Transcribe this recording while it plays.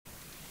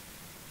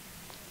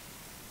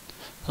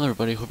Hello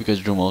everybody, hope you guys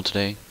are doing well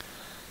today.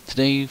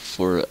 Today,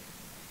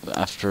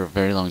 after a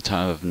very long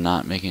time of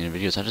not making any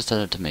videos, I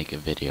decided to make a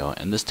video,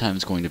 and this time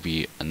it's going to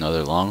be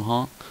another long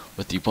haul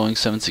with the Boeing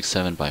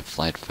 767 by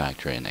Flight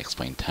Factory and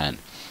X-Plane 10.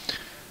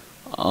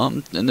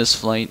 In this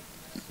flight,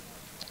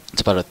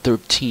 it's about a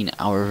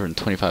 13-hour and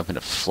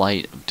 25-minute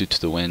flight due to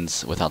the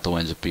winds. Without the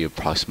winds, it would be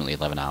approximately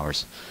 11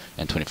 hours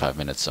and 25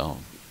 minutes, so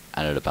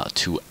added about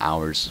 2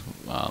 hours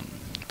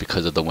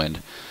because of the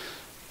wind.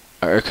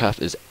 Our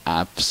aircraft is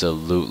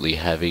absolutely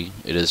heavy.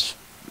 It is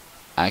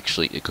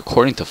actually,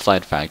 according to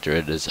Flight Factor,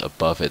 it is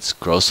above its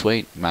gross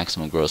weight,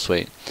 maximum gross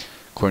weight.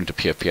 According to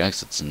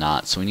PFPX, it's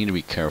not, so we need to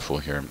be careful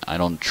here. I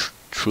don't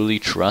truly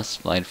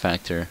trust Flight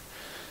Factor,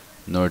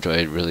 nor do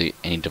I really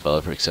any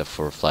developer except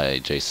for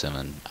Flight J7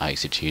 and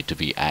IGDEG to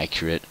be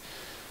accurate.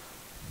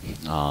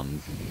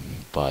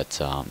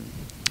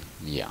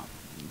 Yeah.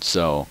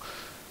 So,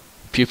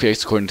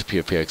 PFPX, according to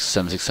PFPX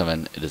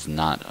 767, it is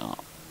not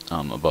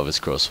above its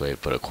gross weight,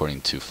 but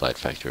according to Flight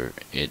Factor,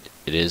 it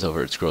is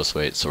over its gross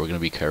weight, so we're going to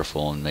be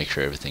careful and make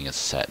sure everything is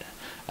set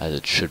as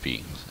it should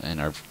be, and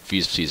our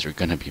VSPs are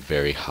going to be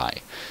very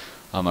high.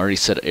 I already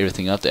set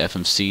everything up. The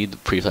FMC, the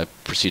pre-flight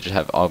procedures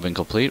have all been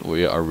complete.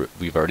 We've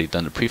already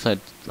done the pre-flight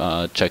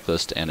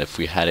checklist, and if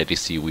we had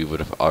ADC, we would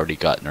have already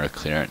gotten our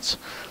clearance.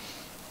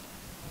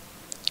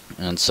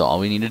 And so all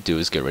we need to do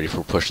is get ready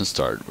for push and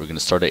start. We're going to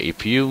start at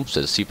APU,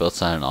 set a seatbelt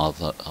sign, and all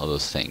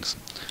those things.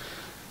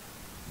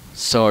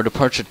 So our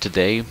departure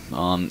today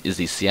is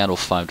the Seattle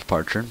 5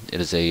 departure.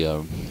 It is a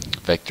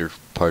vector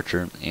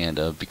departure,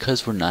 and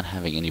because we're not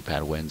having any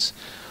bad winds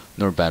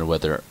nor bad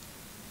weather,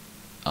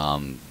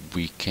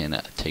 we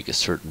can take a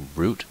certain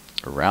route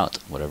or route,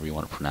 whatever you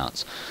want to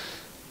pronounce.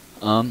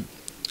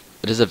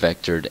 It is a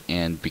vectored,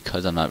 and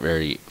because I'm not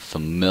very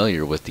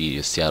familiar with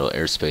the Seattle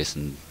airspace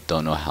and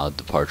don't know how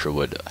departure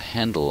would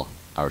handle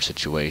our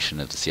situation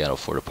at the Seattle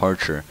 4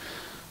 departure,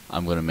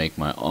 I'm going to make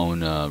my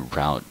own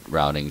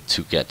routing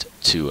to get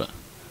to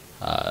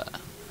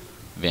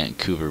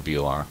Vancouver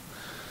VOR,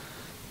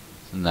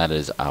 and that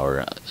is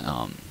our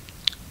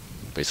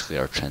basically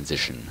our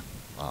transition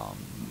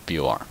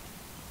VOR.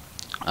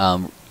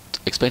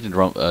 Expected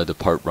to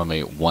depart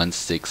runway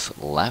 16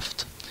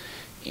 left,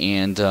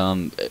 and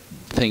the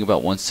thing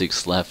about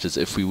 16 left is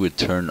if we would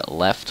turn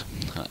left,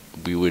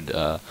 we would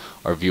our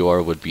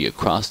VOR would be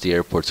across the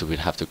airport, so we'd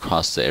have to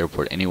cross the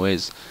airport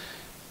anyways.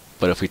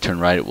 But if we turn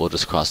right, we'll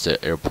just cross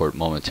the airport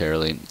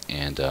momentarily,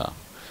 and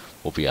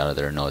we'll be out of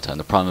there in no time.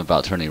 The problem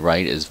about turning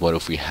right is, what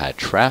if we had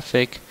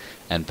traffic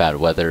and bad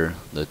weather?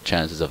 The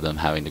chances of them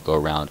having to go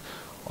around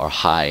are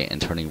high,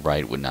 and turning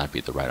right would not be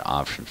the right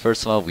option.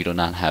 First of all, we do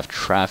not have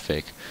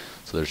traffic,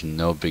 so there's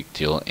no big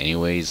deal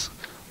anyways,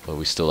 but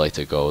we still like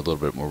to go a little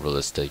bit more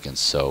realistic, and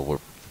so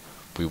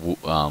we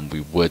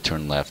would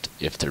turn left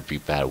if there'd be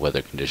bad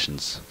weather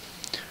conditions.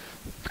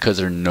 Because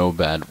there are no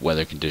bad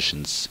weather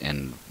conditions,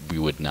 and we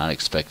would not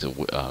expect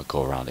to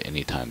go around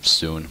anytime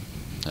soon,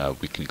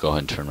 we can go ahead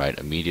and turn right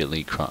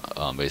immediately,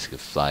 basically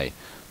fly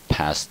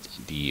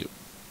past the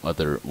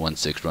other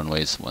 16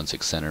 runways,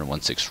 16 center,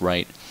 16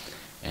 right,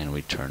 and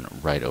we turn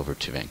right over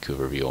to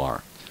Vancouver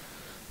VOR.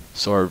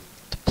 So our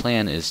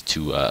plan is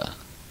to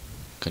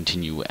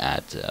continue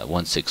at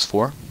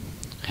 164,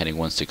 heading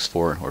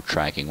 164, or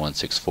tracking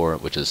 164,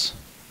 which is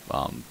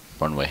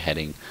runway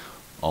heading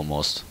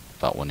almost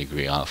about 1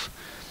 degree off,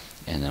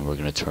 and then we're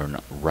going to turn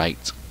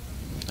right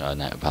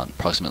about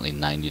approximately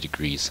 90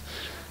 degrees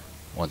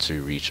once we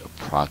reach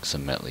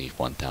approximately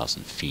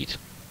 1,000 feet,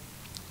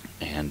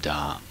 and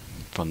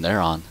from there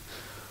on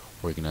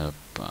we're going to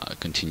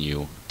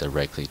continue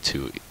directly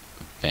to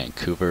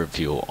Vancouver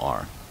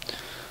VOR.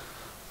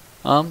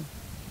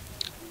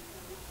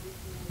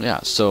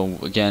 Yeah, so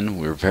again,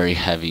 we're very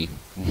heavy.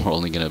 We're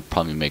only going to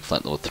probably make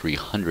flight level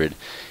 300,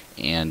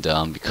 and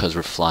because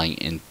we're flying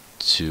into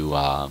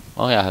oh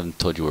yeah, I haven't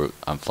told you where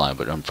I'm flying,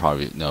 but I'm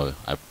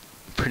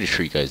pretty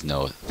sure you guys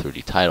know through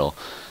the title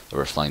that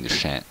we're flying to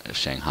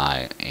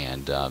Shanghai,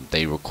 and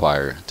they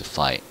require to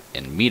fly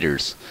in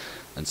meters,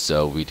 and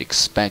so we'd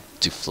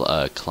expect to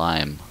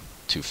climb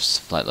to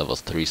flight level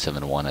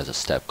 371 as a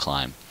step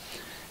climb,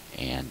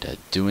 and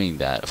doing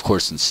that, of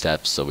course, in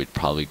steps. So we'd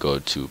probably go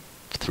to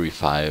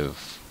 320,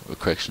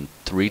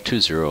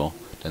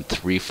 then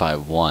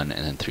 351,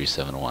 and then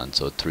 371.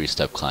 So 3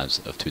 step climbs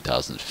of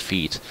 2,000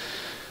 feet.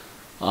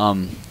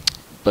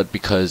 But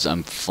because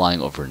I'm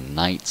flying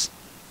overnight,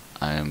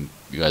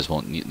 you guys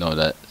won't know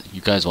that.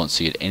 You guys won't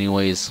see it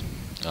anyways,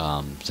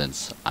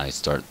 since I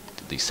start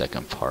the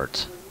second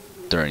part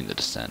during the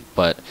descent.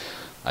 But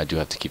I do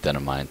have to keep that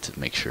in mind to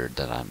make sure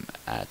that I'm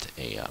at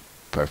a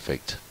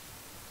perfect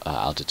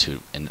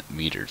altitude in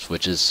meters,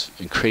 which is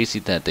crazy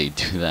that they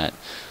do that.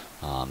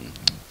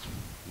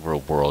 We're a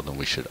world, and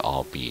we should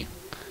all be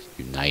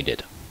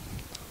united.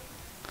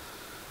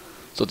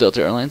 So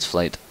Delta Airlines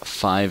Flight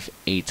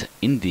 58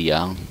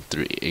 India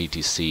through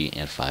ATC,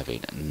 and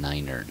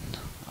 589er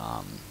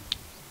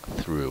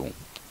through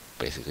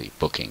basically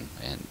booking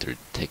and through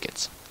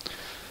tickets.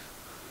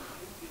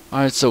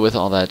 Alright, so with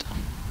all that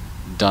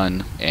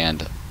done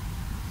and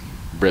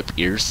rip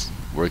ears,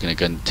 we're going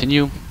to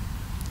continue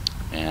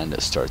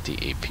and start the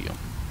APU.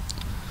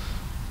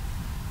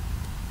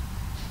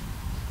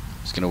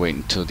 Just gonna wait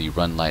until the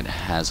run light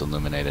has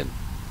illuminated,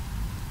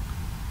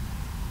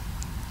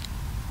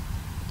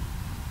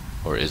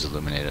 or is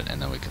illuminated,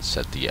 and then we can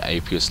set the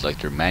APU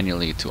selector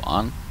manually to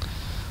on.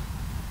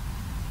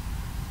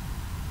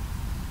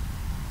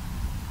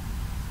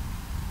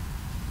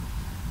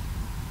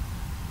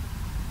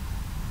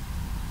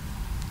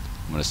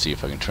 I'm going to see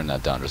if I can turn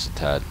that down just a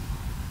tad.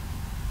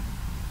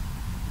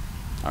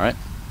 Alright.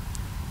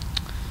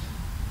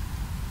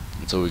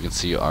 And so we can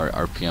see our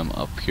RPM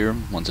up here.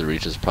 Once it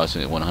reaches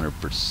approximately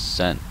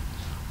 100%,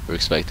 we're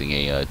expecting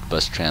a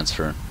bus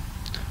transfer.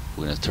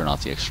 We're going to turn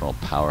off the external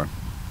power.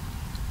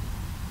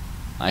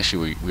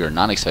 Actually, we are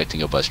not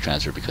expecting a bus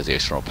transfer because the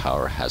external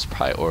power has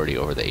priority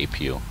over the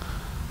APU,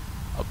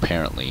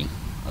 apparently,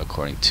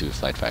 according to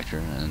Flight Factor,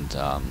 and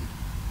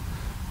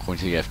according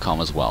to the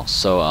FCOM as well.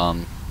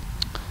 So,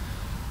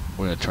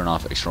 we're going to turn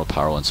off external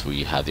power once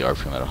we have the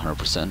RPM at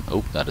 100%.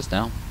 Oh, that is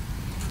down.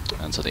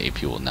 And so the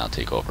APU will now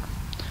take over.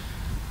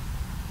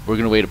 We're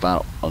going to wait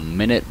about a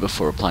minute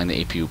before applying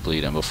the APU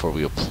bleed, and before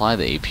we apply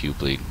the APU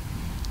bleed,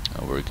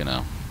 we're going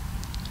to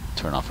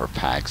turn off our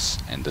packs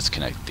and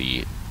disconnect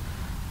the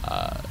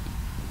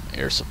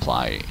air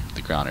supply,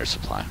 the ground air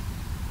supply.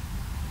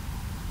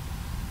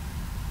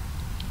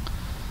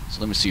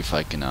 So let me see if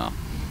I can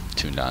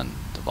tune down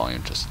the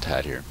volume just a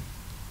tad here.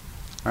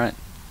 Alright.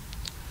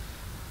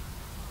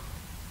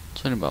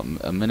 In about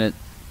a minute,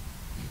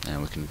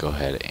 and we can go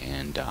ahead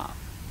and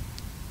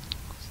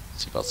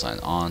seatbelt sign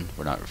on.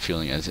 We're not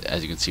refueling,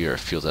 as you can see here,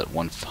 it fuels at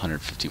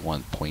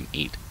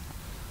 151.8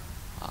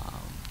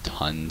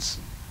 tons,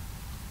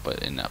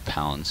 but in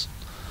pounds,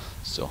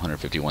 so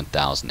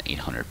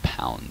 151,800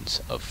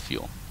 pounds of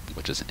fuel,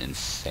 which is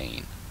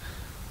insane.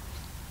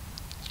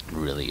 It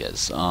really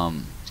is.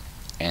 And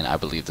I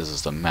believe this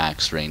is the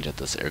max range that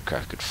this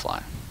aircraft could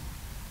fly.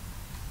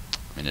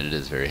 I mean, it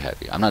is very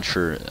heavy. I'm not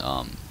sure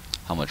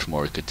how much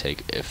more it could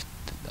take if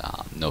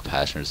no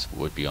passengers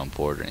would be on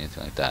board or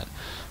anything like that,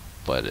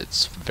 but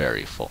it's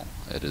very full.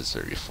 It is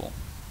very full.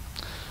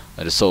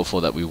 It is so full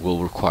that we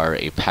will require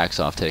a packs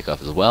off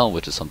takeoff as well,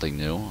 which is something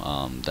new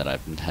that I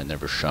had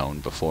never shown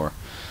before,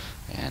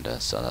 and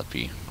so that'd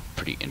be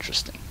pretty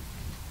interesting.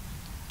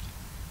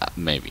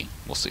 Maybe,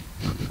 we'll see.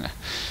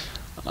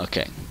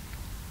 Okay,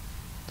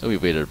 so we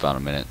waited about a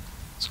minute.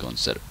 Let's go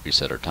and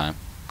reset our time.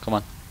 Come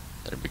on,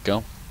 there we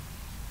go.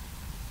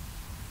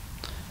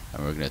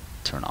 And we're going to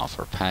turn off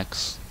our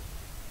packs,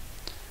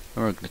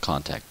 and we're going to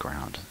contact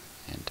ground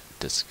and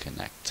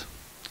disconnect,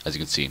 as you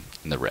can see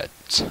in the red.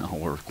 So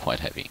we're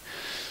quite heavy.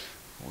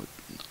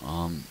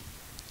 So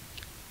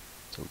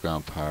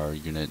ground power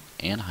unit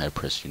and high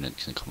press unit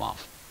can come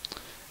off.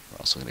 We're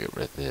also going to get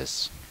rid of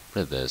this,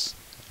 and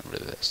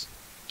rid of this.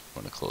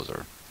 We're going to close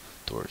our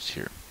doors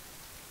here.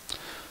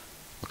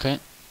 Okay,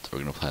 so we're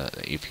going to apply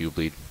the APU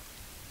bleed,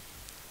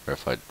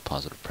 verify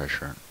positive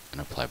pressure,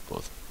 and apply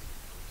both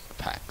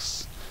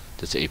packs.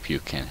 This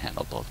APU can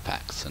handle both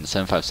packs. And the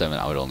 757,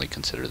 I would only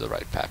consider the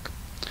right pack.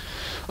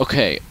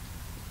 Okay,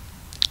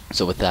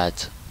 so with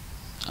that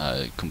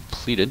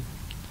completed,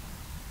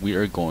 we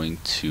are going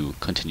to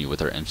continue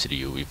with our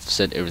MCDU. We've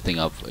set everything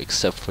up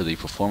except for the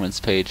performance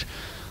page,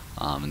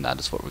 and that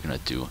is what we're going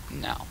to do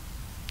now.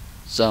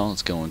 So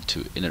let's go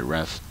into init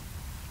ref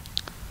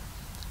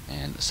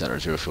and set our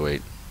 0 fuel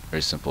weight.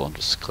 Very simple,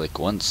 just click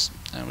once,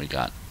 and we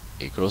got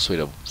a gross weight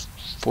of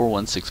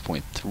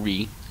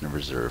 416.3 and a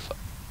reserve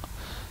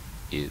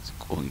is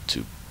going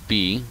to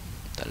be,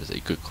 that is a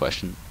good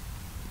question.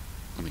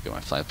 Let me get my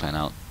flight plan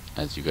out.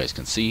 As you guys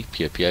can see,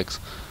 PFPX,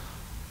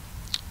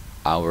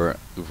 our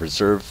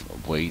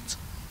reserve weight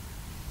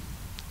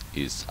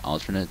is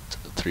alternate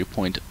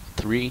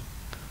 3.3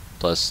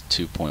 plus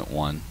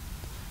 2.1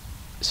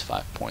 is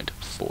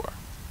 5.4.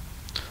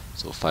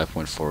 So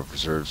 5.4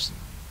 reserves,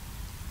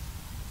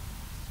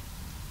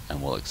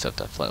 and we'll accept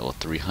that flight level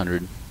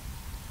 300.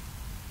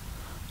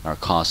 Our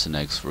cost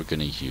index we're going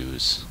to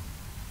use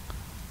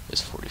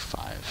is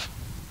 45.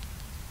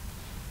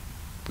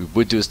 We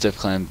would do a step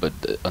climb, but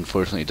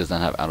unfortunately it does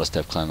not have auto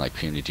step climb like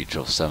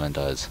PMDG 7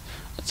 does,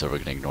 and so we're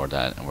going to ignore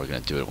that, and we're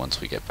going to do it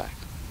once we get back.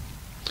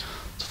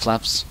 So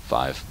flaps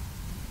 5.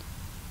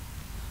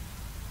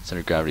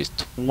 Center of gravity is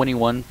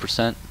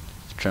 21%.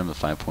 Trim of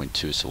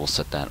 5.2, so we'll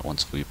set that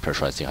once we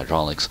pressurize the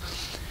hydraulics.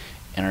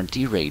 And our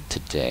D rate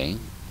today,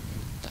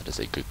 that is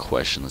a good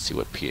question. Let's see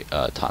what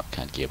Top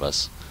Cat gave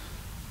us.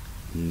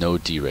 No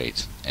D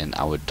rate, and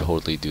I would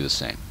totally do the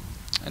same,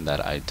 and that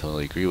I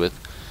totally agree with.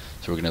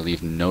 So we're going to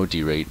leave no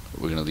D rate.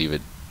 We're going to leave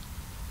it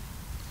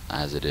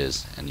as it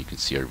is, and you can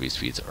see our V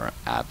speeds are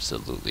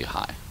absolutely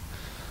high.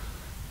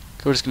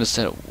 Okay, we're just going to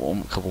set a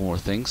couple more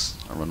things.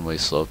 Our runway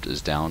slope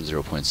is down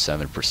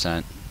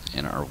 0.7%,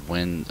 and our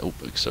wind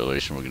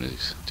acceleration we're going to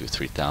do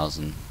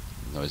 3,000.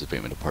 Noise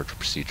abatement departure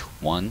procedure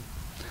 1,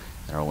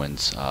 and our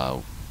winds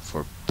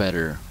for a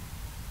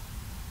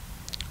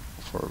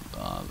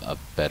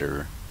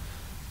better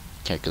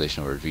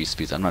calculation of our V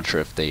speeds. I'm not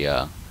sure if they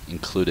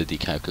included the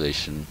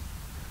calculation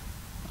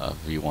of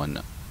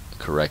V1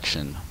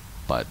 correction,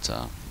 but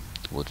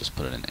we'll just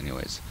put it in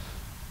anyways.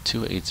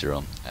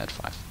 280 at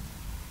 5.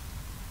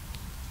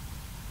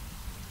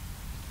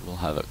 We'll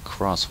have a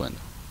crosswind,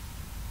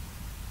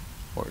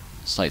 or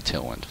slight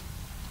tailwind,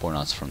 4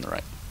 knots from the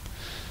right.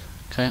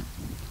 Okay,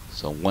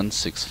 so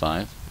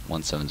 165,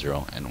 170,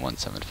 and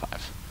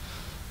 175.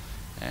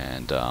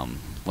 And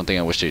one thing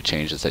I wish they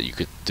changed is that you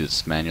could do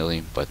this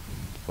manually, but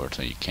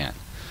fortunately you can't.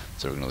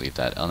 So we're going to leave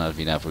that. LNAV,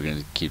 VNAV, we're going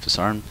to keep this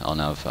arm.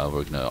 LNAV,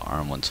 we're going to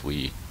arm once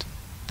we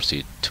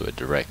proceed to a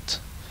direct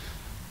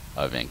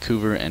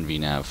Vancouver, and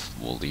VNAV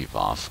we'll leave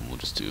off, and we'll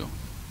just do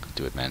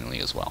it manually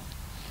as well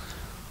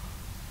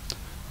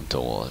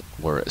until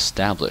we're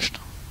established.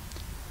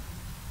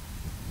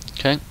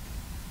 Okay.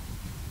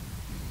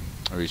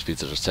 Our reach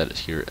speeds are set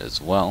here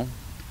as well.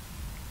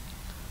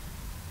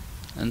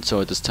 And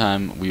so at this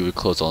time we would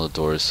close all the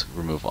doors,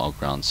 remove all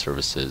ground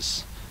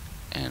services,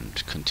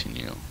 and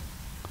continue.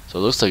 So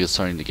it looks like it's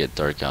starting to get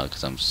dark out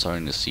because I'm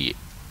starting to see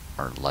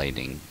our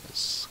lighting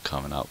is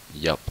coming up.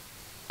 Yep.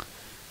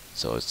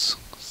 So it's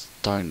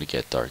starting to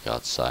get dark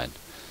outside,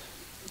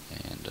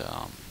 and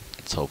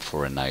let's hope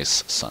for a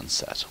nice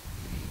sunset.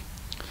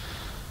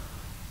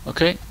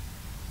 Okay.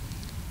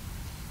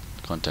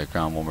 Contact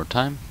ground one more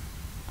time.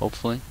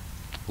 Hopefully.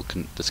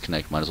 We'll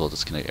disconnect. Might as well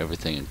disconnect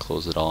everything and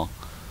close it all,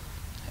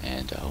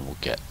 and we'll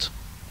get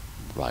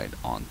right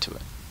onto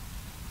it.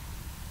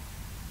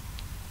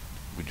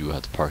 We do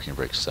have the parking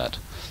brake set,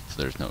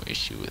 so there's no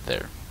issue with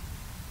there.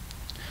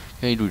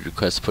 Okay, we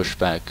request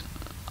pushback.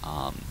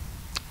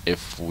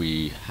 If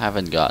we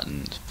haven't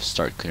gotten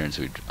start clearance,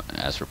 we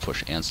ask for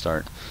push and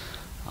start.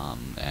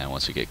 And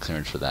once we get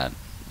clearance for that,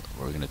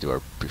 we're going to do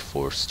our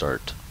before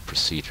start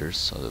procedures,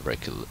 so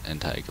the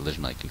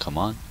anti-collision light can come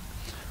on.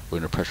 We're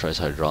going to pressurize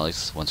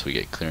hydraulics once we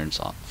get clearance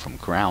from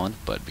ground,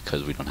 but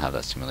because we don't have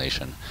that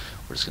simulation,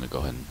 we're just going to go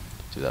ahead and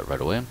do that right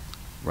away.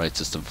 Right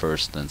system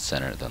first, then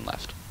center, then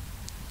left.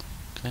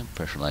 Okay,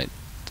 pressure light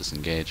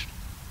disengaged.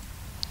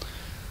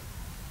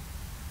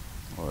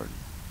 Or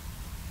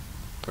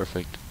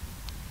perfect.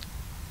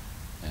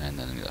 And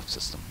then the left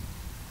system.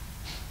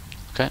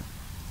 Okay.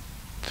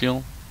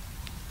 Fuel.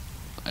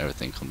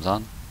 Everything comes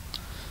on.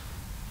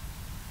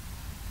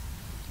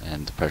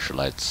 And the pressure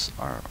lights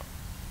are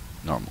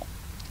normal.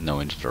 No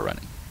engines are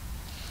running.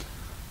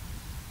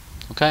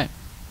 Okay.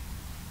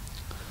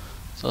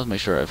 So let's make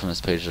sure our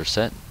FMS pages are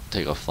set.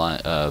 Takeoff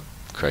flying,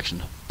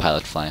 correction,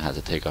 pilot flying has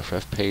a takeoff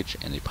ref page,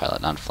 and the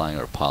pilot not flying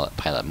or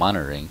pilot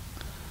monitoring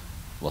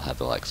will have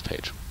the LIKS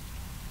page.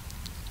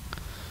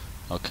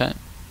 Okay.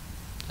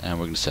 And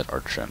we're going to set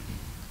our trim.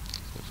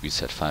 If we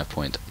set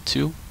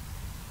 5.2,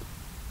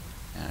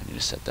 and I need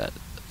to set that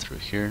through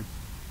here.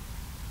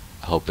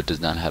 I hope it does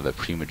not have a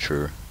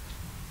premature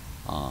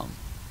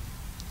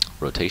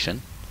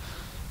rotation.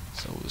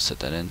 So we'll set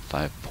that in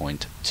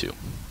 5.2.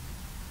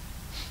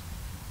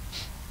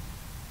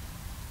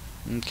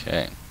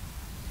 Okay.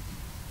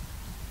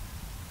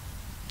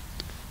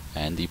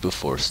 And the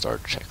before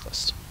start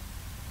checklist.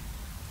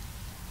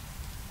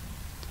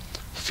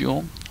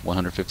 Fuel,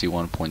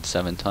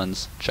 151.7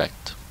 tons,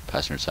 checked.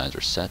 Passenger signs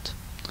are set.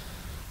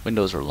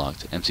 Windows are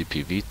locked.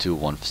 MCP V2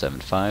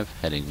 175,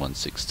 heading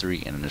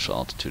 163, and initial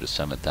altitude of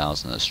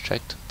 7,000 is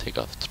checked.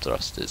 Takeoff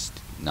thrust is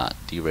not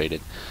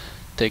derated.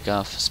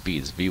 Takeoff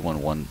speeds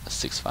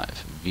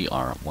V1165,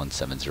 VR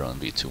 170,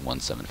 and V2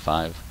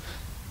 175.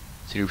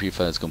 Theory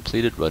pre-flight is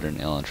completed. Rudder and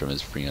aileron trim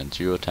is free on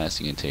 0.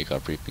 Taxiing and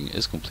takeoff briefing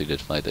is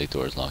completed. Flight deck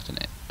door is locked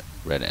and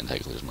red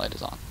anti-collision light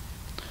is on.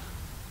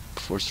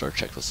 Before start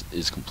checklist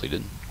is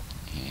completed,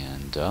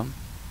 and so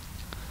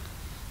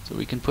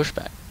we can push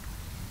back.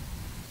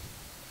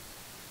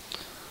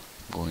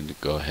 I'm going to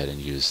go ahead and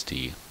use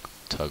the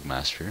tug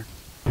master.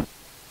 I'm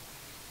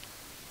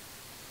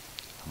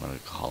going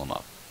to call him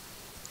up.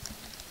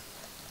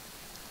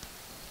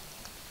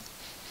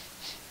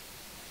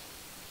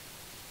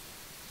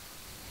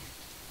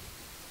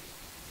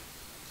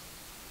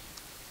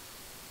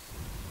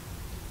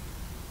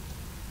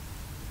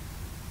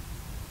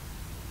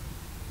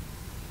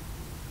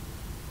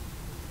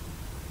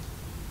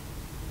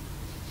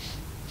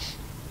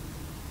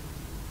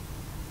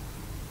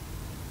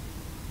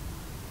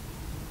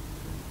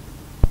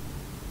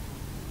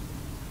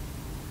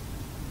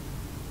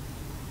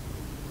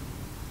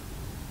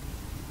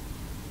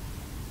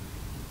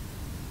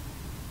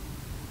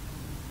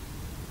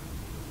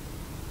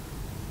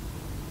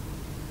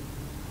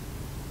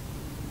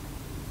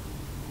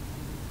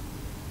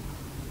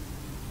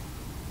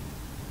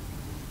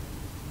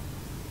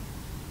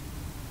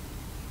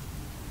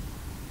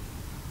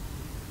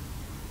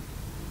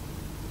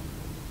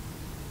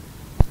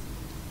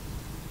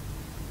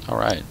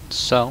 Alright,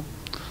 so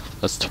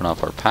let's turn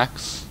off our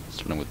packs,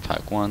 starting with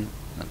pack 1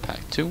 and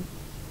pack 2,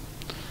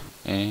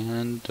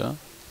 and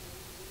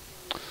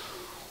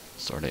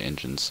start the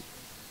engines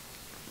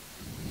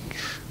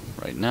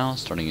right now,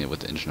 starting it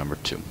with engine number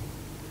 2.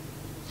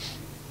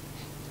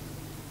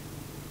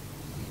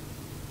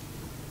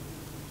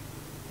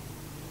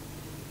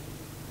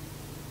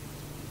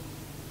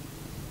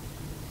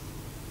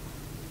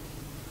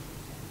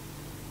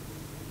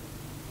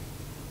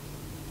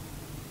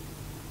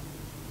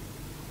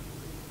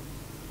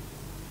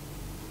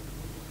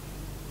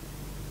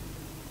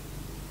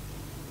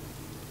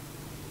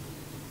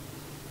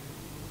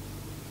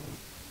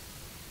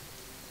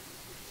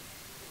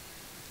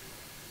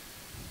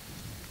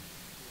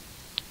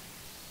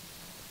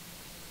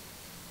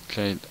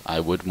 Okay, I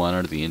would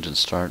monitor the engine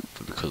start,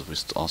 but because we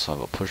also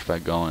have a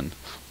pushback going,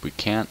 we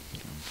can't.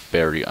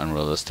 Very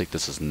unrealistic.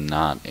 This is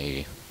not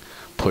a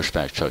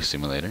pushback truck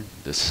simulator.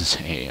 This is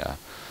a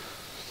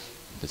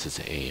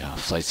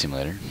flight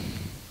simulator.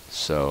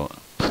 So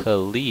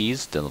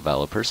please,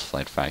 developers,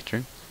 Flight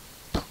Factory,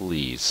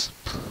 please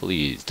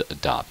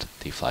adopt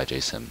the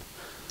FlyJSim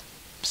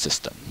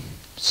system.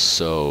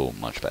 So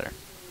much better.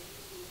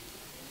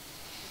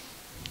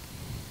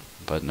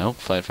 But no,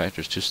 Flight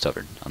Factory is too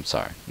stubborn. I'm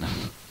sorry.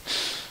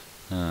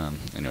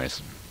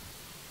 Anyways.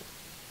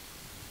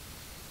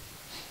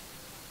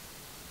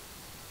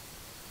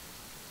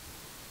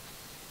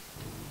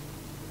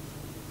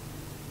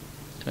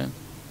 Okay.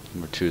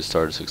 Number 2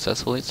 started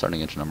successfully,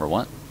 starting engine number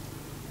 1.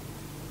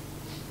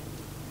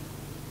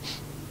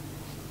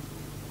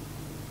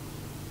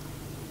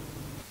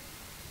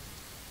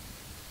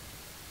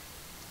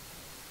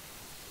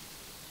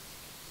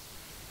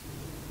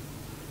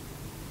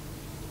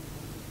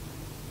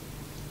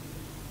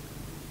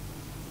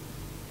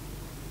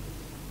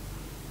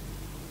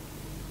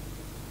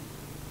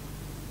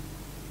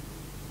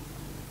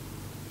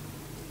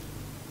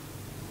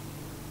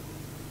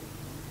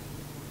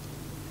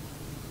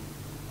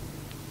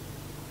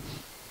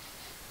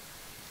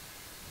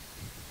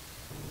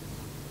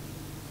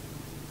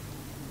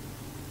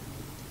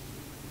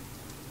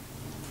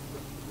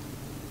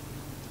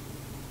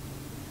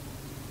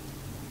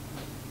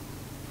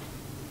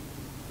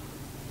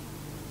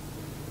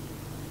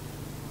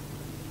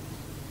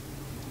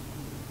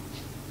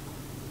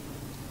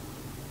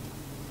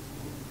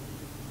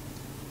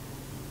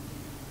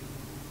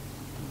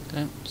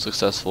 Okay,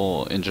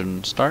 successful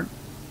engine start.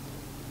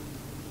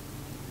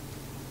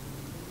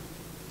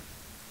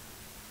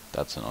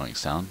 That's an annoying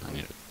sound. I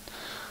need to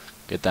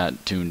get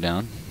that tuned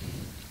down.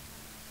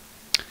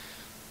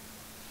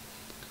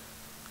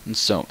 And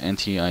so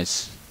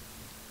anti-ice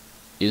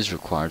is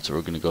required, so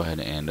we're going to go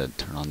ahead and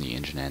turn on the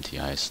engine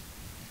anti-ice.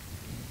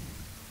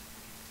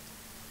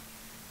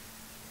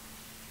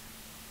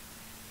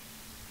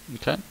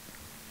 Okay.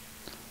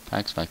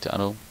 Packs back to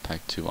auto,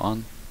 pack 2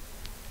 on,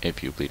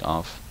 APU bleed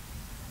off,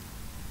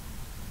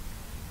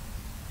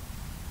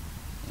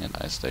 and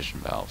isolation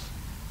valve.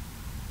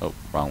 Oh,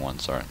 wrong one,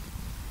 sorry.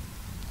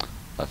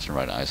 Left and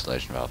right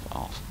isolation valve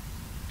off.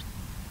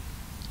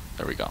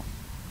 There we go.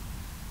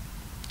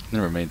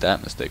 Never made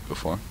that mistake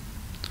before.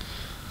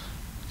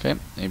 Okay,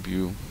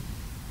 APU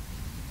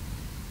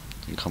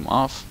can come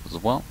off as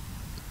well.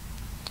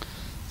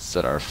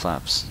 Set our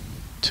flaps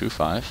to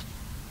 5.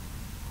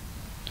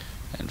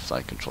 And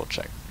flight control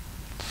check.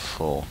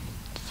 Full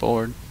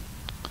forward,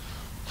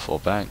 full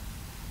back,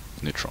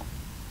 neutral.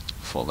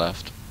 Full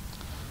left,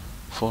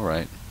 full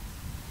right,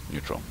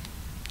 neutral.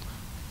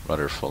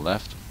 Rudder full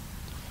left,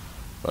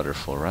 rudder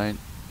full right,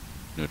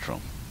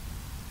 neutral.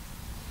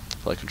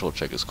 Flight control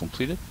check is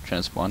completed.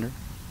 Transponder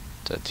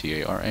to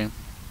TARA.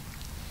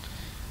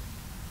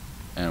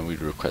 And we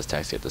request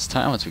taxi at this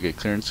time. Once we get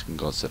clearance, we can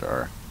go set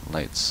our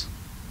lights.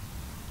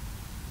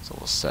 So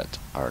we'll set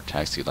our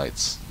taxi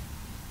lights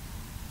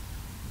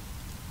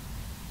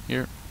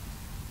here.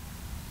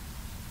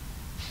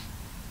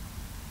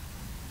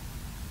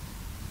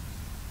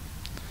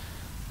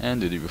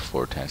 And duty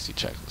before taxi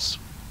checklist.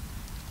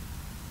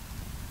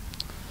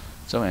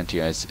 So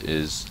anti-ice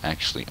is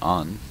actually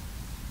on.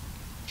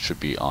 Should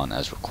be on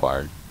as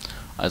required.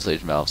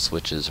 Isolation valve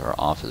switches are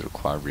off as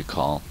required.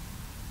 Recall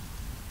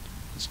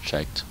is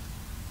checked.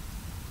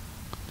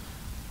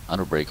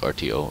 Auto brake,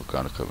 RTO,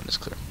 ground equipment is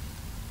clear.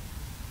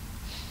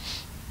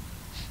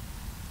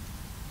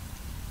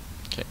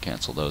 Okay,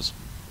 cancel those.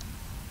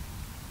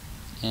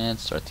 And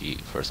start the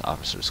first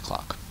officer's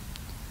clock.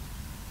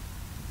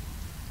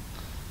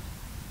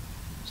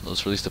 So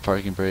let's release the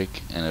parking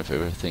brake, and if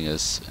everything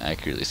is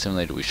accurately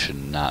simulated, we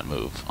should not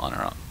move on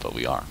our own, but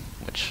we are,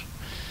 which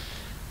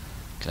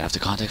gonna have to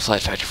contact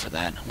Flight Factory for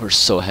that. We're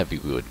so heavy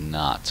we would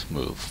not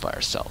move by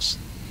ourselves,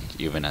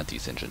 even at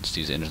these engines.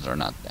 These engines are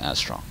not as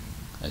strong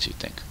as you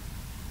think.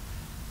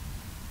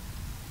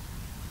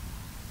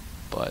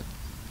 But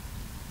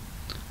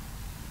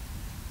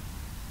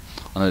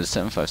on the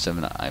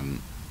 757, I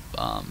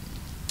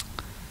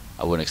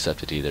wouldn't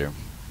accept it either,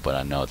 but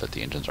I know that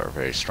the engines are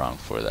very strong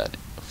for that,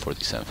 for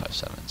the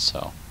 757,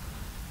 so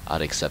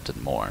I'd accept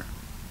it more.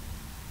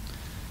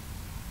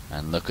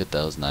 And look at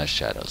those nice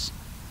shadows.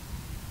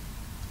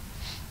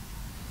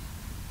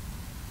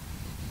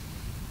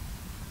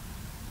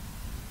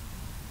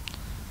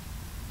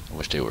 I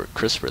wish they were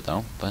crisper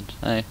though, but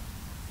hey,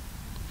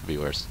 could be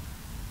worse.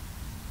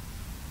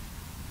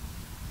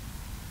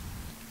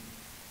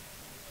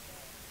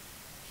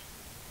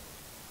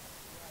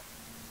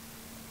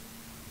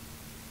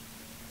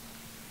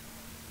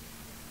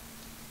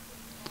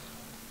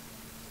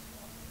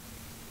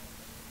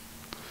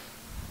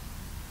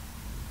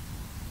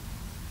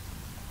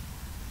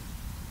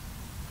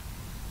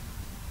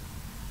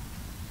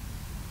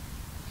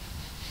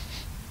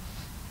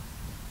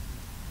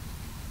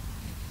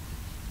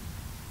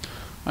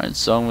 Alright,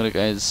 so I'm gonna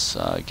guys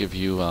give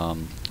you a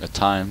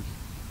time,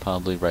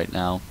 probably right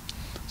now,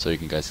 So you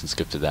guys can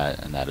skip to that,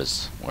 and that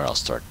is where I'll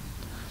start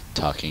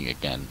talking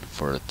again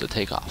for the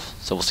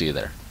takeoff. So we'll see you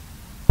there.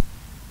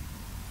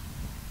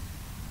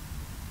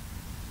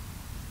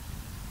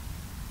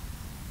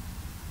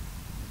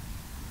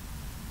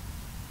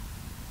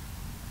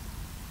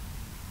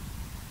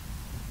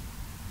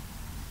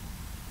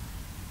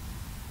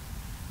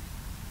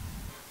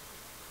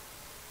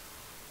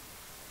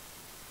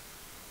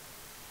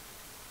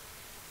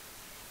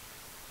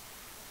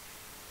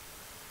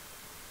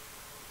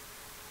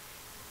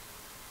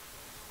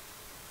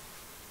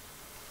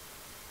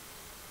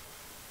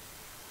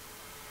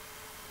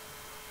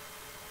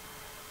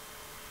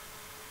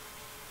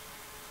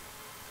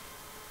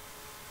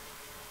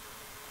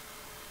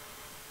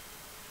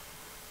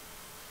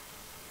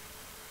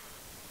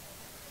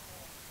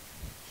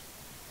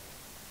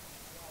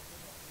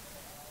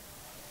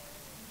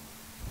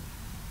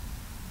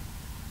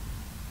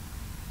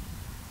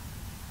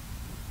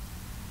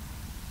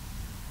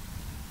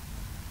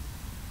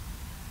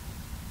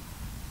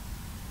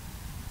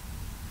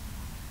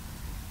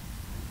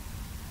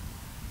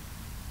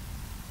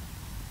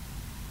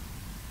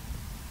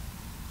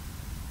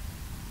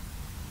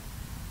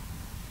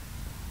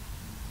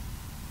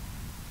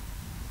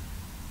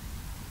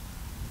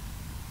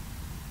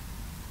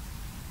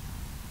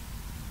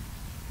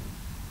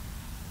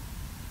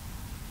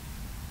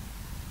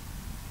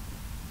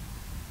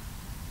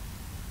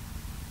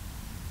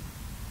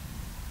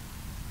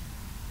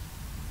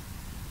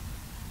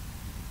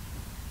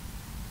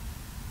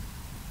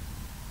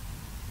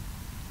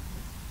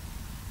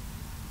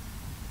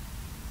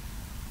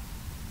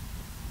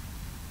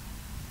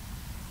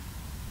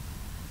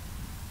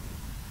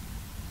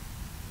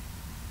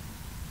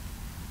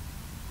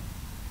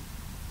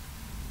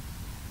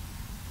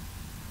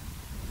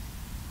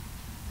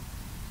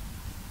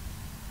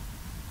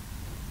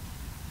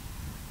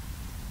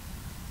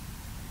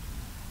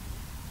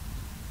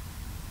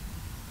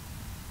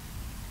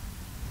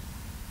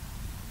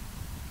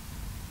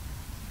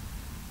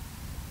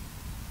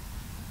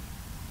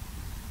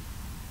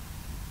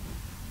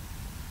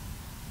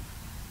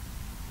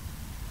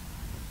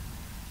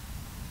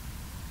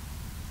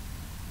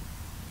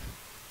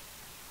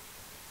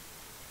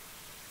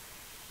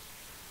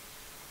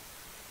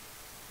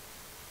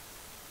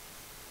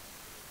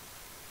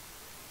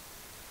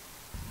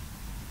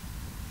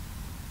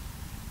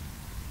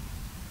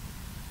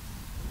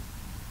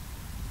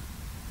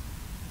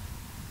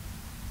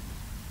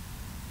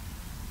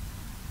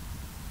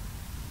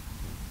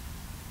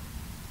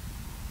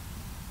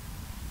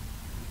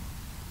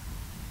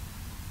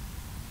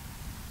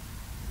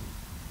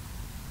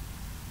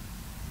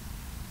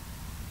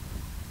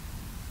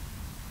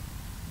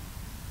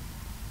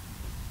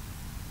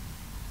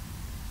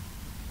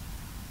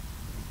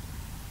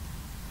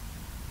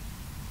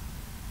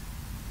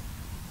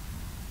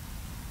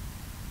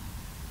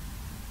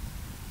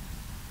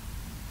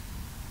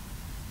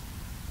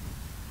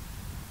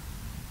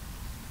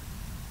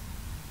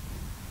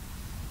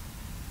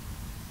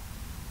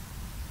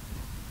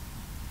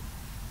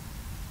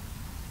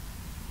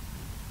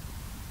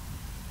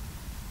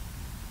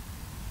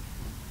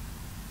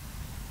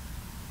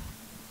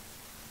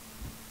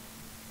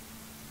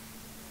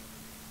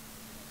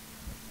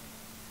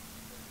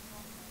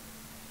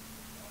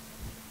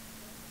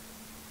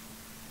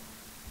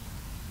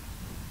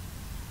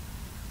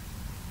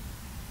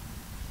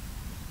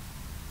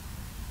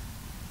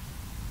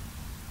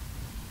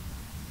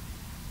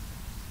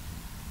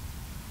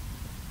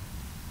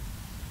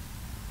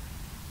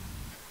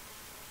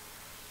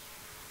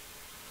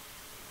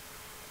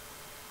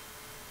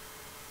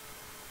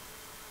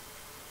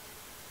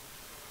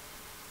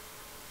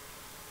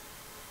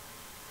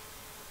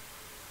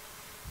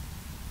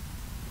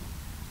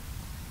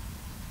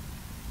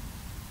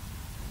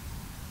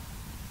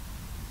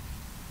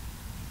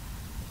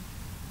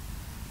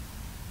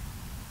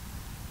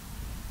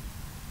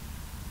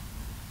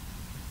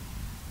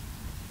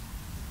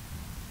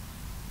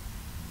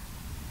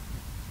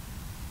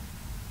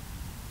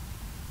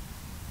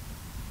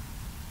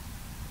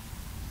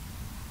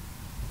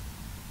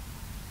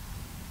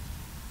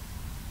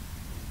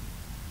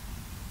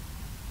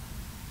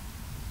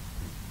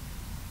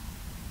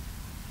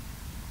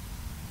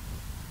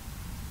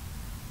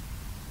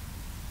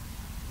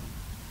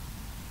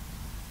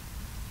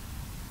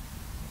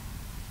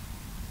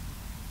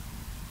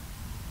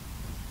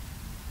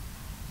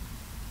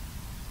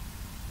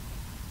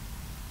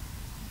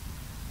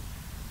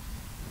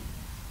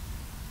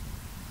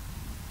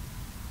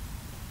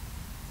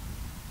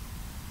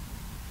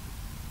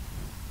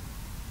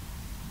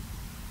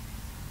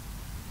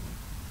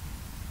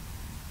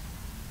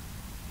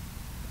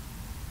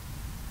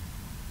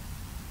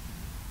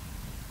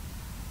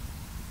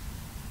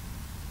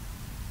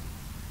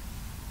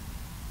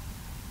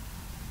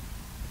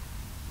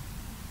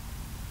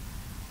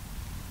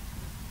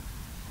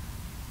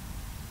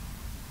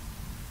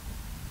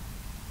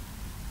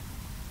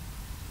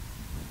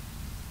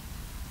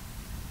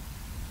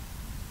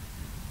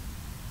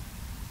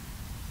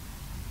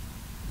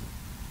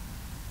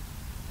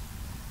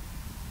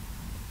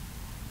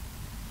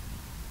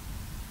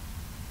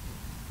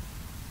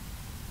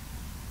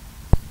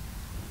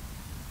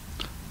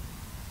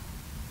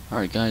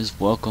 Alright guys,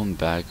 welcome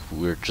back.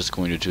 We're just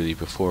going to do the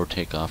before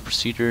takeoff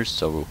procedures,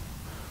 so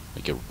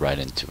we get right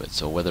into it.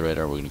 So weather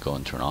radar we're going to go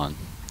and turn on.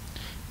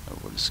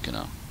 We're just going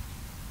to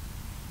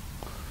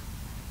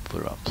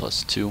put it on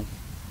 +2.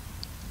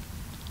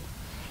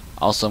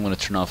 Also I'm going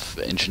to turn off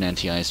engine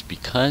anti-ice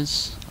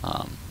because,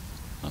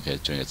 okay,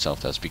 it's doing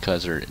itself. That's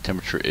because our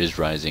temperature is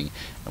rising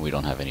and we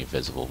don't have any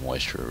visible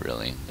moisture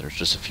really. There's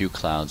just a few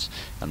clouds.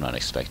 I'm not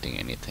expecting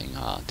anything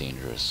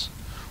dangerous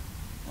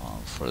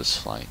for this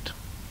flight.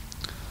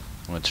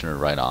 I'm going to turn it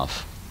right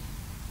off.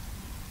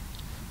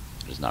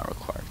 It is not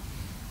required.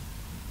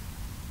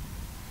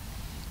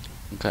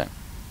 Okay.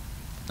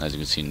 As you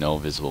can see, no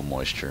visible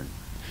moisture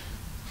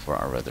for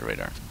our weather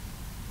radar.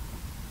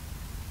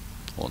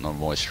 Well, no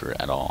moisture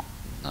at all,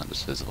 not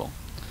just visible.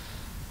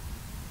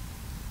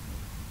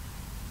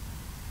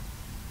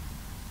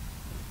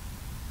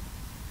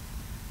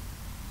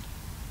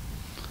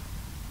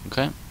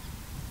 Okay.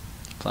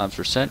 Flaps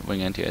are set,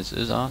 wing anti-ice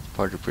is off,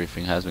 departure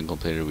briefing has been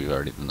completed. We've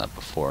already done that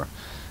before.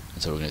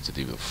 And so we're going to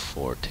do the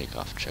before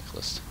takeoff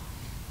checklist.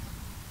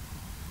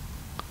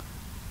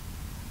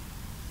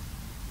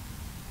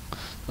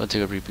 The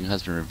takeoff briefing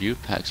has been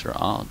reviewed. Packs are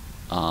on.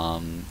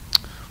 I'm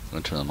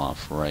going to turn them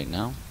off right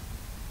now.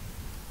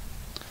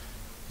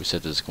 We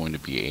said there's going to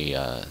be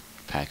a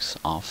packs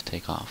off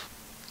takeoff.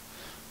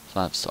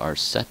 Flaps are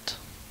set.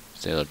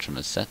 Sailor trim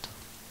is set.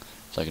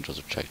 Flight controls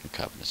are checked and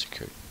cabin is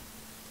secured.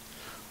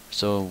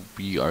 So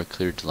we are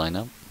cleared to line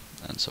up,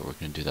 and so we're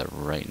going to do that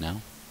right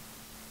now.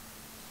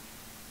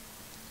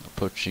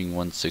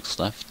 Approaching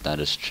 16 left, that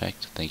is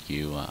checked. Thank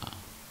you,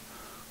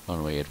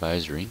 runway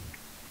advisory.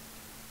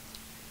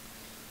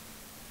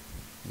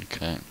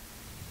 Okay,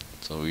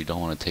 so we don't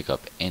want to take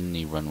up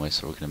any runway,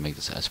 so we're going to make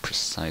this as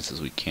precise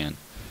as we can.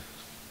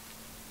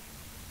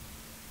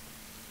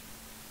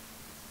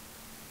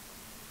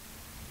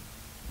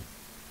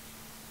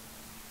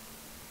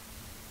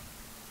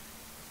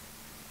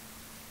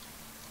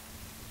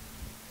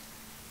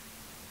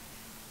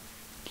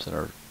 Set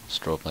our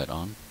strobe light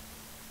on.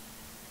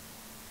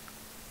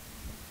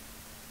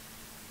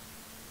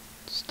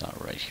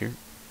 Stop right here.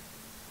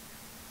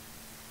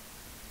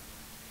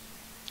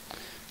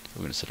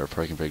 We're going to set our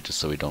parking brake just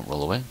so we don't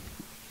roll away.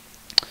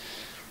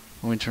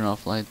 When we turn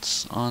off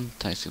lights on,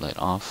 taxi light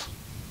off,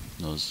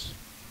 nose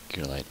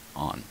gear light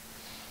on.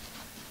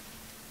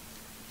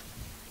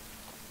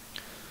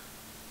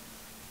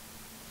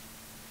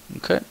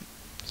 Okay,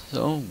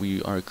 so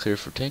we are clear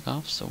for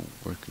takeoff, so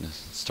we're going to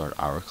start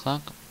our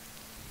clock.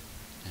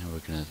 And we're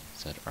going to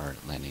set our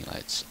landing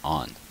lights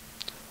on.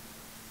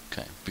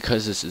 Okay,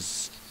 because this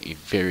is a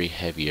very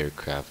heavy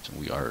aircraft,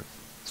 we are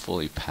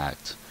fully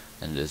packed,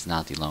 and it is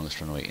not the longest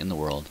runway in the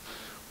world.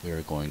 We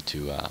are going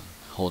to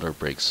hold our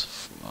brakes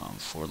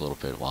for a little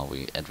bit while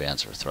we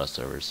advance our thrust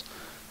levers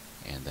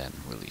and then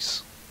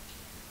release.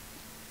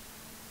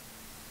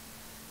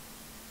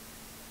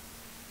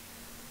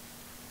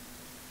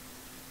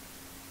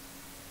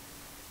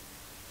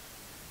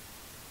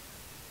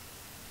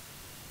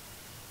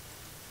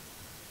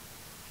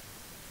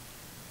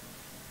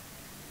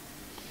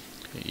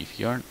 Okay,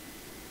 EVR.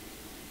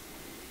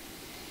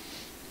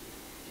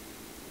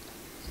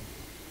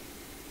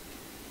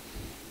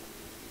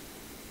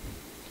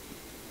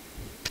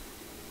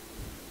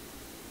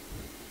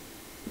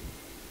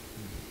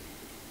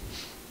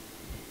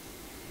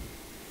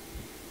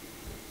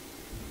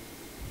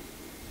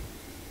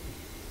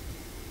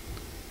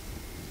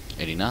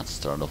 Knots,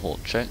 start a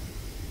hold check.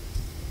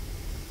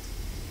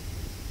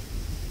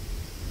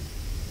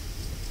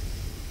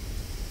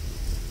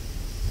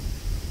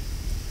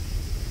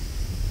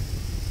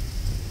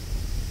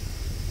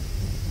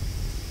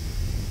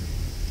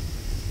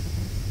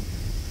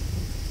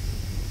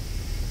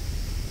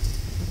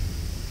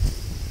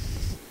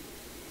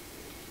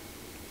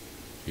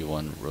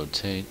 V1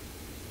 rotate.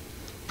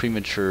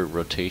 Premature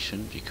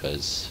rotation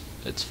because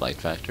it's flight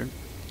factor.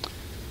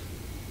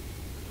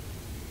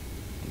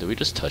 Did we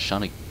just touch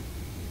on a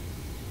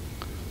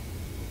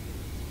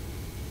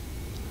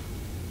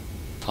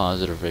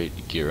positive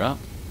rate gear up?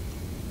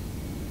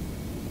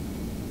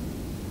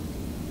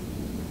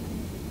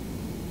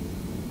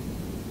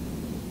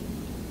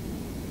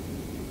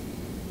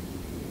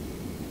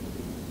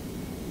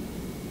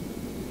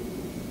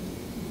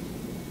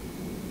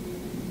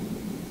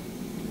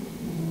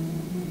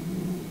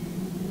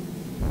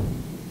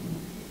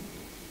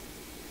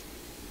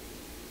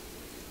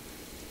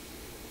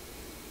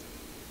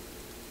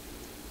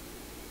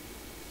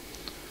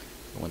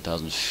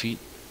 .1,000 feet.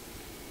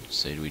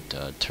 Say we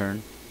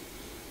turn.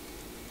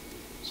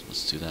 So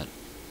let's do that.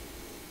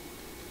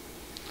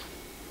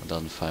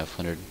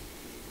 1,500.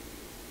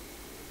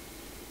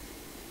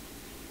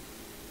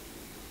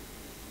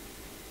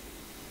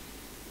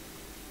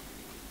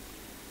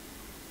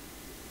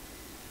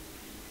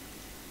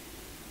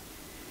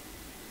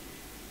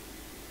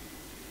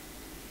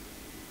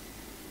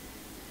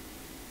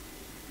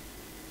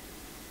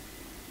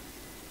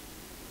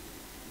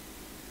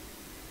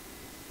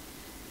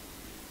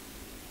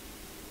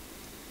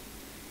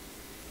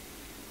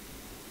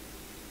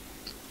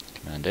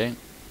 Command A.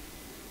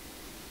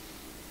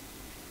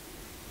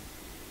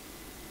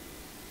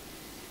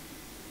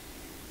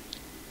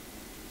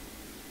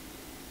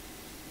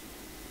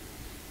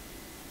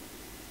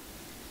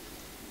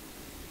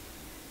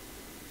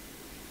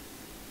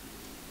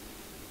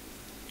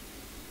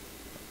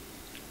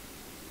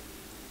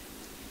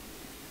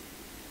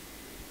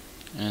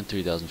 And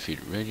 3,000 feet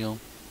radial.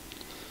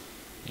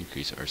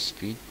 Increase our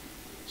speed.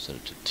 Set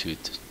it to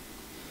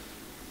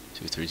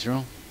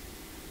 230.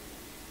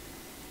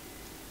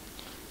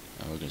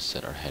 And we're going to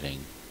set our heading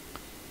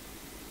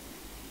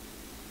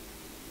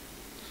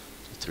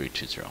to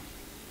 320.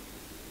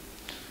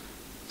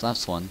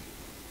 Flaps 1.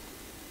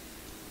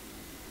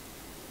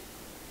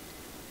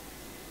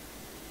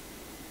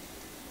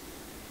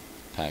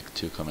 Pack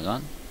 2 coming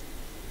on.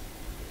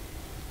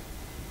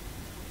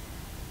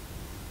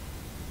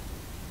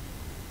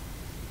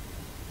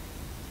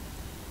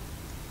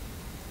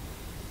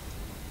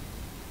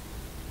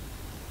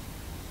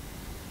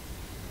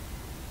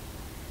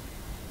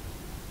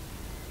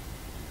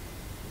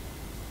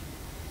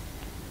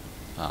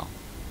 Wow.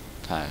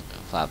 Pack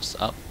flaps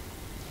up.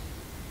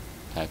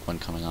 Pack 1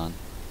 coming on.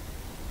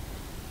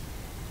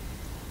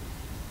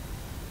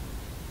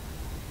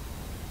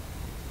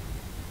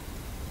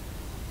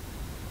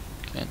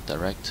 Okay,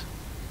 direct.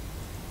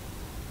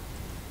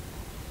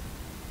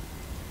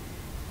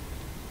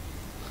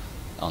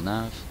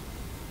 LNAV.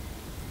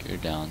 Gear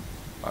down.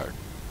 I'm going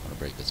to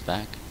break this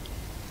back.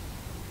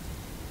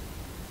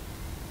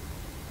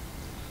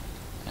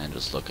 And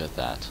just look at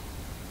that.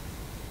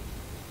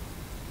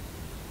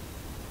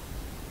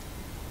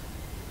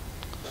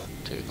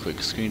 Take a quick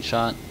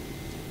screenshot.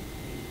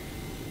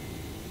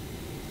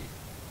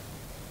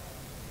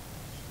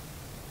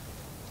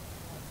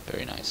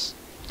 Very nice.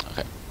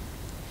 Okay.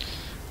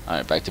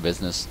 Alright, back to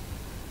business.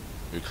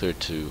 We're clear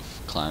to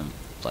climb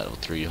flight level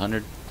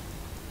 300.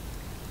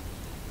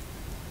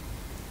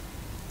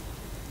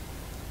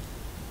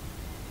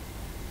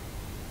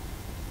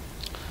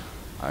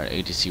 Alright,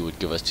 ATC would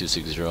give us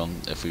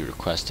 260 if we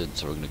requested,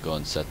 so we're going to go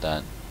and set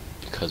that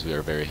because we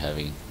are very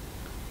heavy.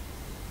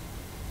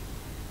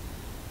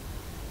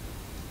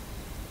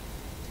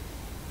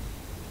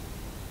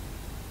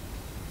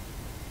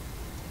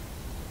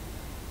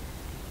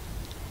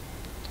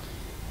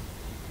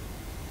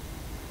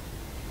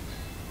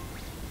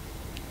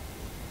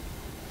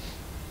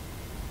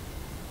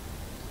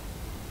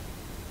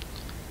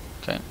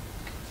 Okay.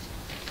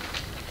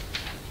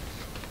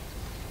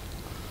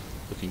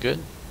 Looking good.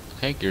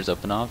 Okay, gears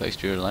up and off,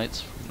 exterior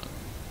lights.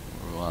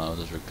 Wow,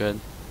 those are good.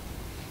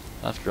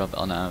 After drop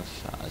LNAV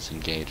is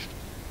engaged.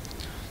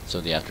 So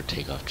the after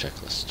takeoff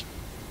checklist.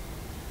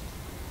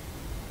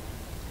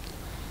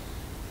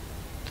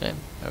 Okay,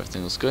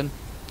 everything looks good.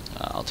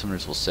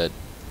 Altimeters will set,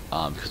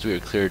 because we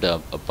are cleared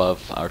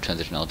above our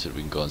transition altitude,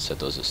 we can go and set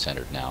those as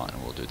standard now,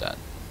 and we'll do that.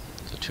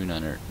 So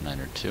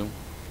 29092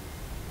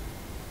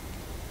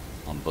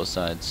 on both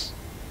sides,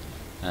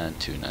 and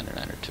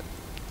 29092.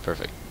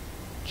 Perfect.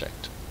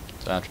 Checked.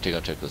 So after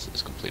takeoff checklist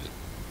is completed.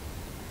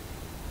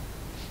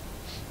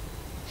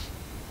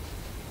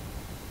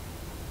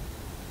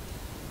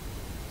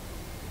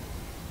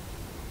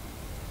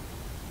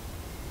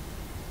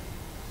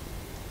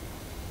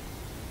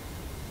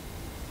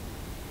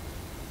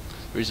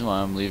 The reason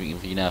why I'm leaving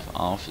VNAV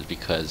off is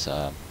because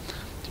the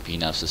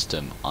VNAV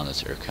system on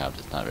this aircraft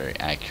is not very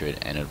accurate,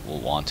 and it will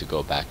want to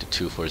go back to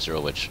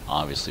 240, which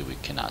obviously we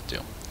cannot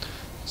do.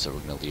 So we're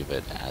going to leave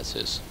it as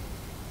is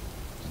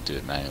and do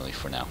it manually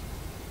for now.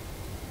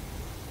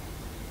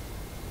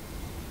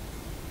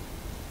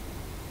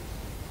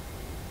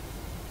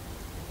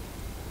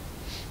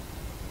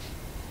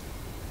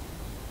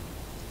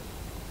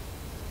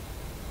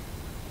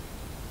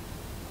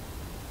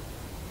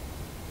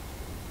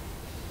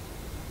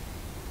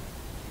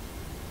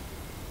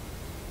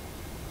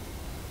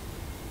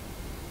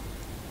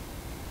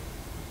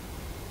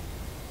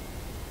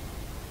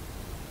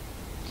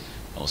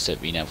 We'll set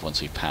VNAV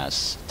once we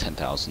pass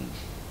 10,000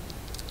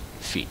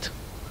 feet.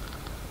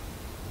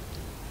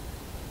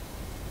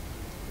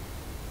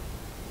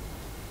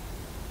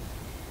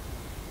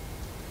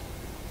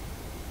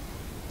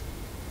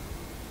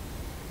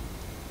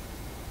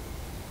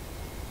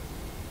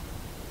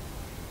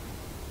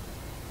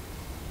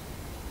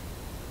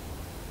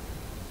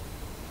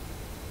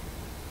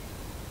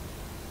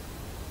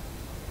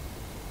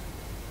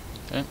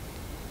 Okay.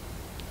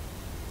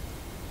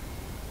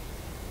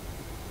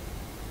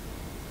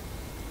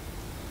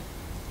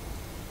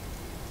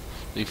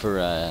 Leave for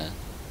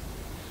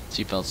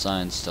seatbelt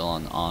signs still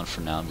on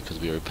for now because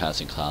we are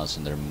passing clouds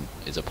and there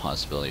is a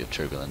possibility of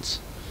turbulence,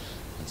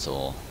 and so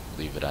we'll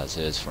leave it as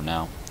is for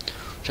now.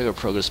 Check our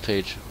progress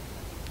page,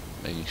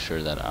 making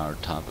sure that our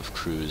top of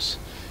cruise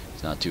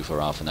is not too far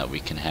off and that we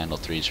can handle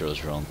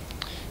 300 in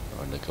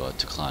order to go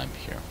to climb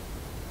here.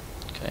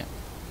 Okay.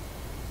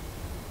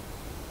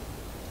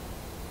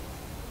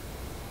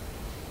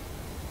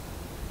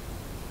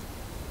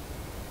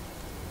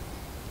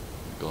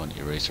 Go and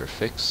erase or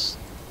fix.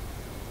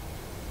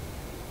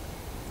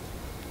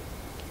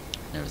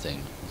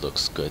 Everything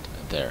looks good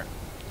there.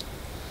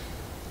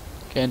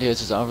 Okay, and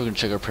as we're going to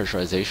check our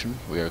pressurization.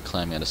 We are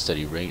climbing at a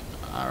steady rate.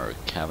 Our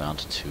cabin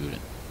altitude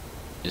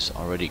is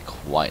already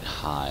quite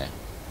high,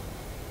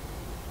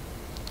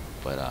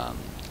 but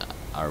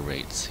our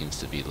rate seems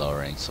to be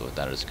lowering, so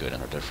that is good,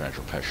 and our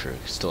differential pressure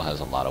still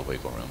has a lot of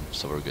wiggle room,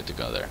 so we're good to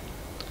go there.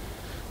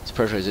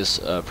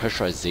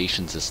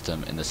 pressurization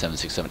system in the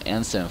 767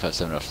 and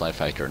 757 of flight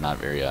factor are not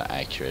very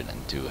accurate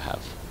and do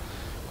have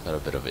quite a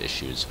bit of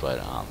issues, but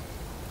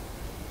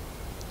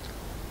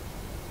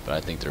I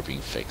think they're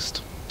being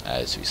fixed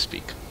as we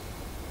speak.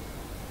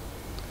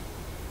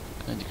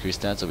 And decrease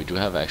that, so we do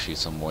have actually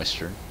some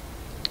moisture,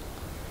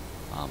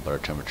 but our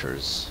temperature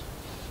is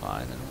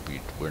fine,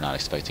 and we're not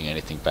expecting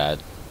anything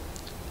bad.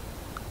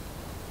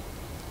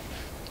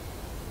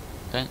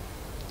 Okay.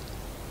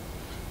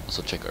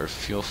 Also check our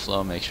fuel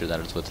flow, make sure that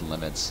it's within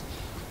limits.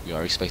 We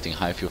are expecting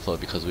high fuel flow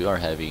because we are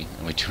heavy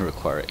and we do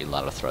require a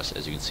lot of thrust.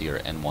 As you can see, our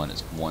N1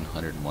 is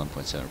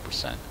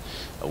 101.7%.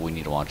 We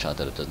need to watch out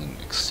that it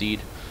doesn't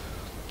exceed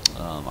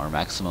our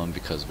maximum,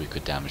 because we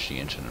could damage the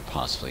engine and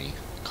possibly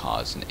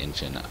cause an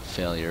engine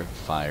failure,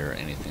 fire,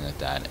 anything like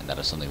that, and that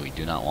is something we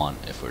do not want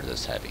if we're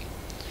this heavy.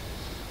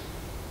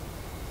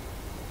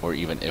 Or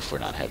even if we're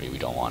not heavy, we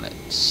don't want it.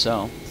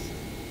 So,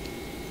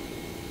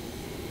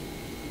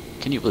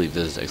 can you believe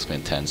this is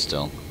X-Plane 10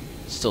 still?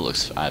 Still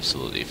looks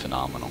absolutely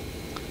phenomenal.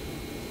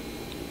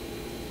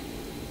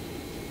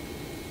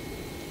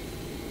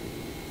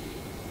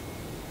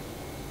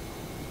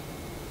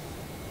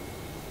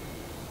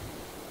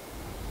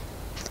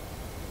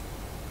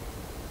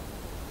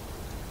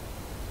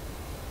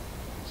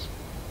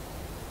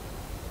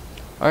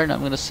 Alright, I'm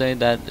going to say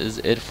that is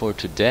it for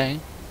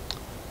today.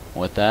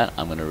 With that,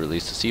 I'm going to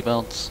release the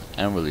seatbelts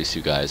and release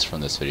you guys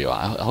from this video.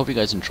 I hope you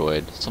guys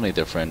enjoyed something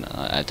different.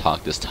 I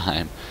talked this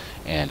time,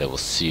 and I will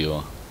see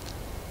you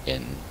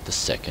in the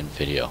second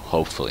video,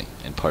 hopefully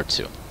in part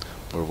 2,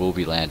 where we'll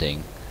be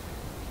landing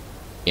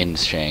in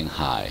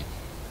Shanghai.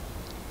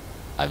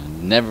 I've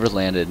never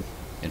landed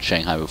in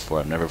Shanghai before.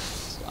 I've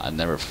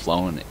never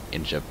flown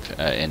in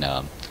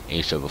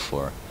Asia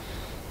before,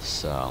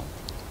 so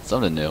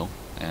something new,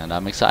 and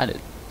I'm excited.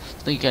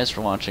 Thank you guys for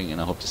watching, and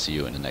I hope to see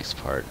you in the next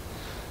part.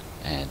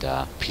 And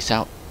peace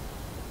out.